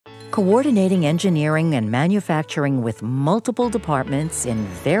Coordinating engineering and manufacturing with multiple departments in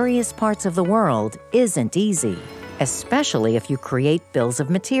various parts of the world isn't easy, especially if you create bills of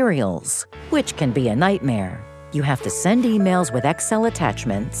materials, which can be a nightmare. You have to send emails with Excel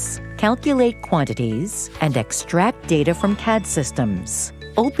attachments, calculate quantities, and extract data from CAD systems.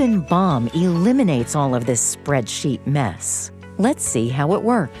 OpenBOM eliminates all of this spreadsheet mess. Let's see how it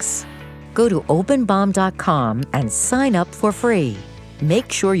works. Go to openbom.com and sign up for free.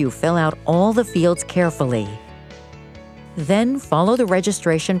 Make sure you fill out all the fields carefully. Then follow the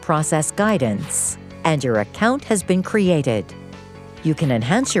registration process guidance, and your account has been created. You can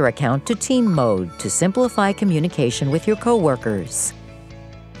enhance your account to team mode to simplify communication with your coworkers.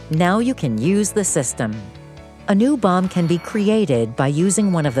 Now you can use the system. A new BOM can be created by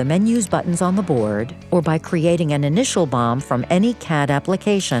using one of the menus buttons on the board or by creating an initial BOM from any CAD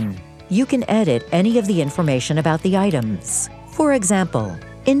application. You can edit any of the information about the items. For example,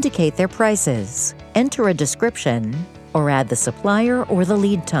 indicate their prices, enter a description, or add the supplier or the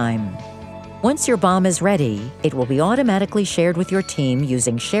lead time. Once your BOM is ready, it will be automatically shared with your team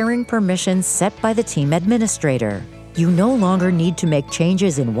using sharing permissions set by the team administrator. You no longer need to make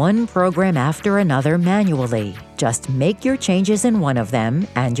changes in one program after another manually. Just make your changes in one of them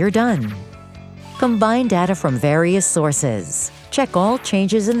and you're done. Combine data from various sources. Check all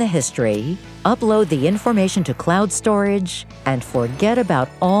changes in the history, upload the information to cloud storage, and forget about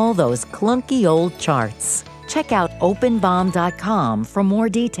all those clunky old charts. Check out openbom.com for more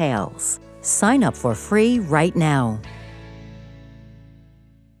details. Sign up for free right now.